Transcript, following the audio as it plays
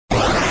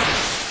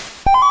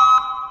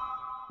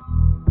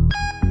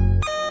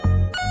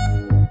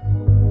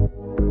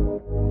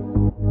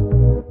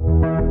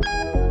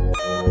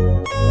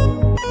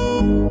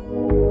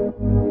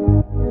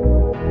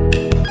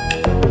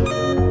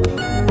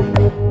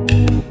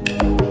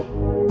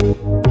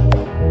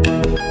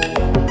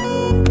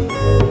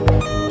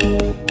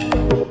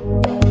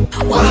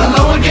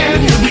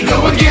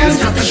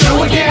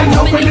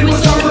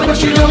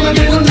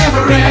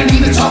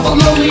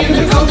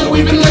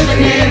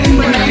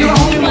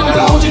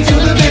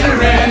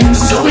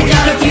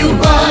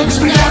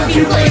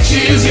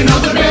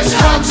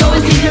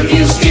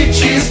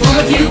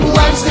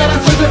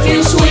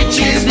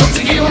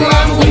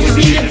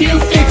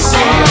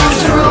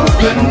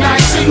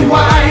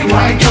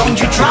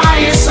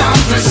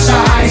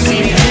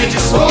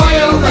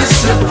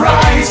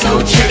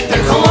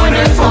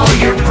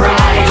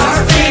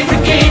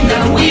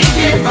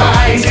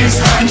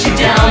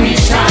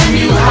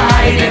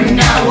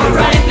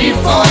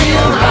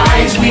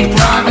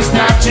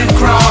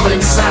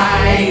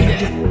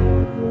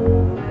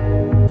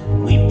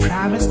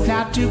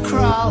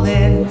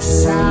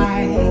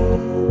side.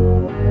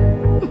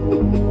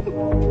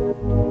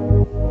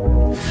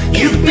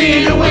 You've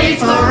been away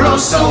for oh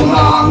so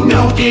long,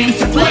 no games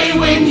to play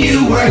when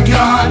you were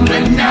gone.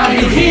 But now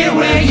you're here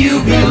where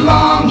you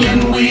belong,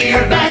 and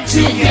we're back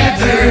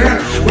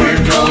together.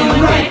 We're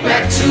going right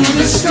back to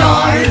the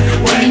start.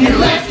 When you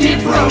left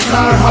it broke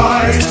our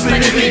hearts, but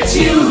if it's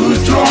you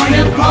who's torn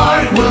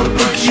apart, we'll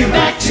put you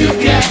back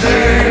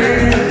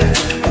together.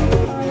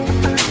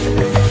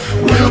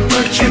 We'll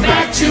put you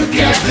back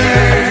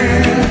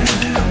together.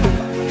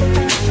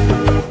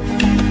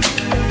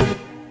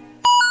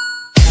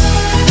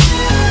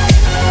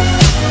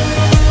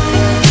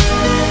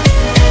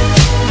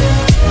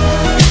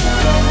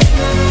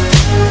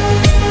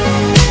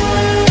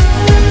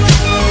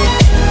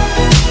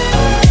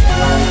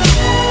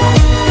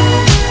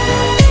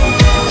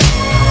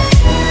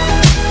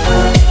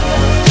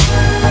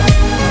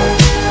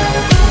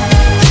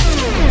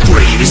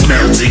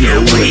 Melting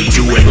away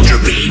to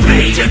entropy,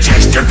 made a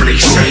test to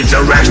please save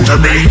the rest of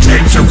me.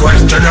 Takes a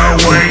question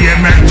away you're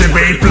meant to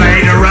be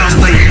played, or else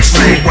they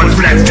enslave what's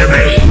left of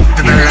me.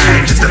 To the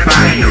lines of the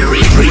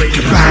binary,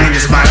 recombined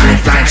as my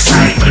lifeline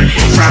siphon.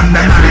 From the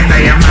mind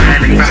I am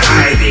mining for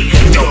hiding.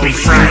 Don't be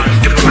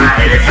frightened,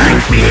 apply it, thank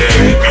me.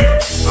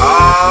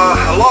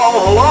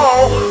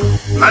 Hello?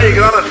 How you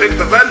gonna fix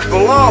the vents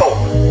below?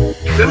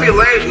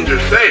 Simulations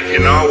are safe, you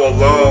know,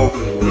 although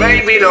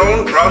maybe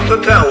don't trust the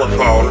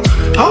telephone.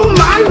 Oh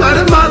my, what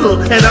a muddle,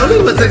 and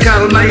only with the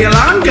cuddle, now you're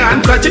long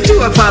gone, crutching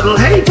to a puddle.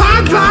 Hey,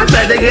 pod,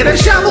 better get a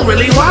shovel,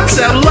 really want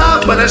some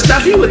love, but I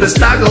stuff you with a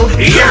snuggle.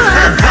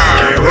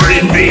 Yeah,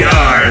 we're in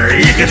VR,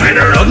 you can try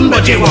to run,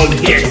 but you won't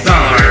get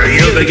far.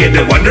 You'll begin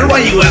to wonder why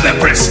you ever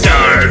press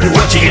start,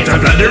 watching it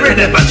blunder in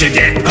a bunch of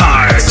dead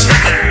parts.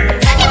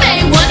 You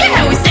may wonder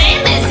how we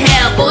stand this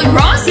hell, boiling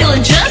raw,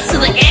 sealing just to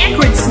the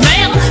acrid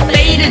smell.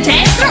 Beta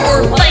taster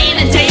or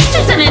beta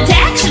tasters, and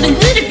attack should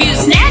include a few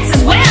snacks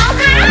as well.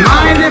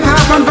 Mind if I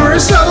hop on for a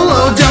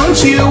solo? Don't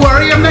you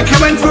worry, I'm not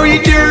coming for you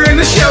during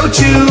the show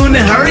tune.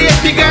 Hurry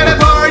up, you got a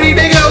party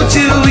to go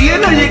to. You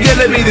know you're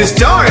gonna be the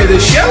star of the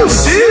show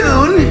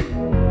soon.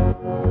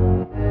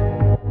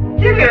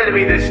 You're gonna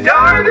be the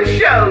star of the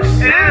show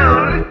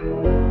soon.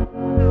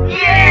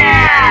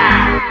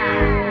 Yeah!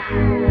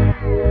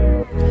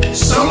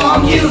 So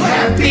long you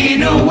have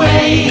been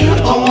away,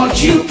 oh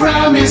won't you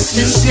promise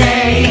to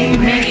stay?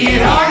 Make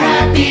it our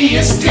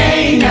happiest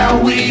day,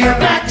 now we are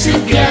back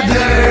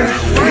together.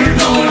 We're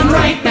going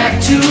right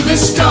back to the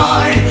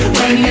start.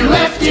 When you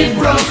left it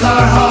broke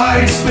our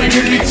hearts, but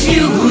if it's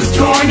you who's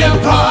torn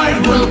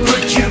apart, we'll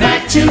put you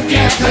back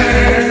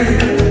together.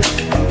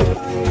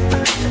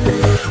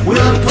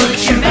 We'll put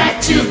you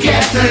back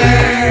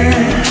together.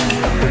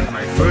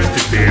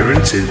 First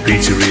appearance in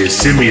Pizzeria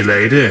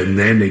Simulator, and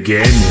then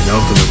again in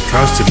Ultimate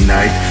Custom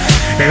Night,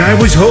 and I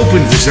was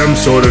hoping for some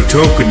sort of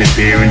token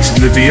appearance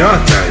in the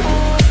VR title.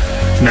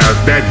 Now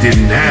that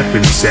didn't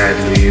happen,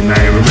 sadly, and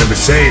I remember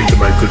saying to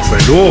my good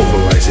friend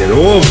Orville, I said,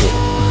 Orville,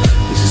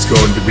 this is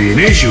going to be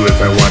an issue if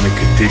I want to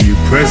continue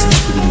presence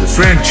within the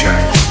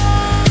franchise.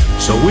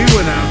 So we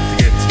went out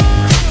to get some...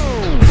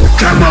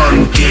 Come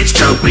on kids,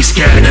 don't be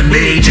scared of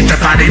me. Just a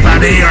funny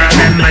buddy or a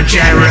member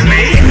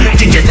Jeremy.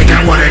 Did you think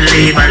I wanna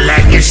leave a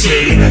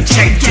legacy?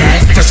 Take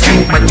death,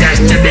 escape my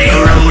destiny.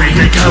 You're holding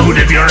the code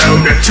of your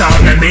own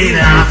autonomy.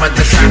 Laugh at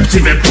the traps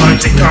you've been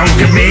put to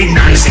conquer me.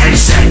 Nice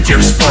headset,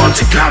 you're sport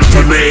to come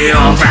for me.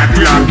 All that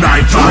blood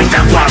might void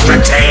the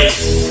warranty.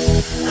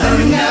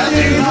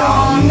 Another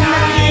long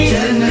night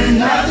and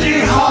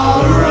another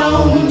hall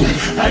roamed.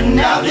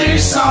 Another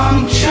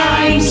song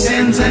chimes,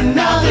 sends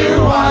another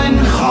one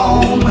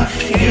home.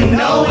 You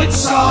know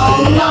it's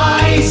all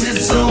lies,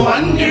 it's a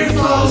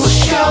wonderful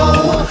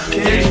show.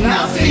 There's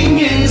nothing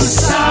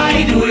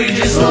inside, we're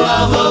just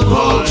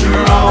lovable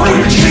drones.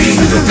 When the chain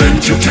of the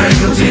vent you're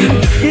tangled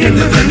in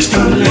the vents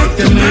don't let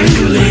them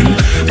angle in.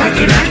 Like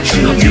an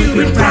action you've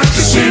been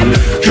practicing,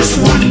 just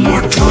one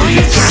more toy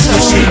you're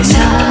practicing. So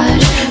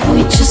tired,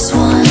 we just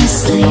wanna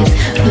sleep,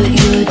 but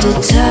you're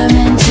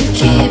determined to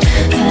keep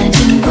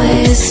finding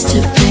ways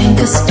to bring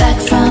us back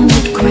from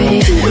the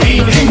grave.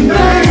 We've been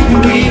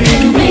burned, we've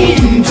been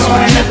bleeding,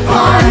 torn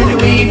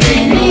apart, we've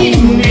been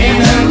eaten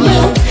in a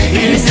loop.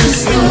 Here's the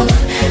scoop,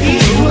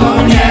 you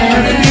won't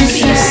ever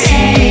be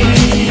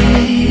saved.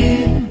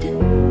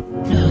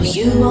 No,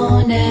 you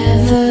won't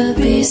ever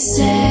be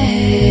saved.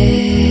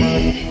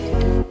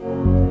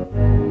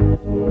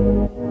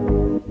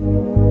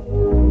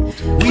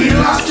 We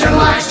lost our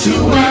lives to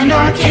an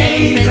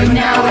arcade, but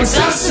now it's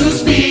us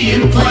who's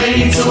being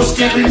played. So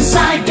step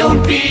inside,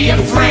 don't be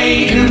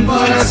afraid, and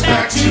put us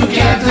back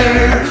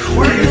together.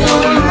 We're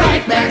going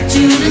right back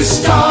to the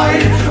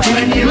start.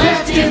 When you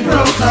left it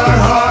broke our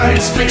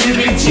hearts, but if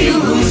it's you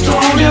who's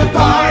torn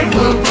apart,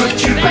 we'll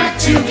put you back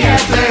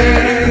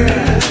together.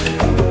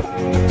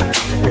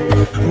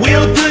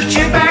 We'll put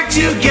you back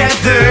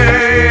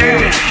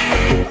together.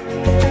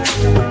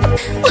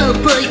 We'll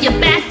put you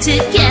back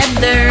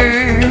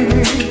together.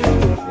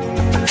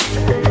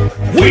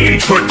 We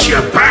put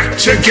you back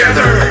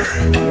together.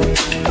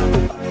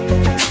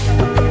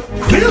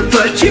 We'll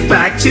put you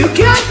back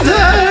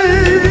together.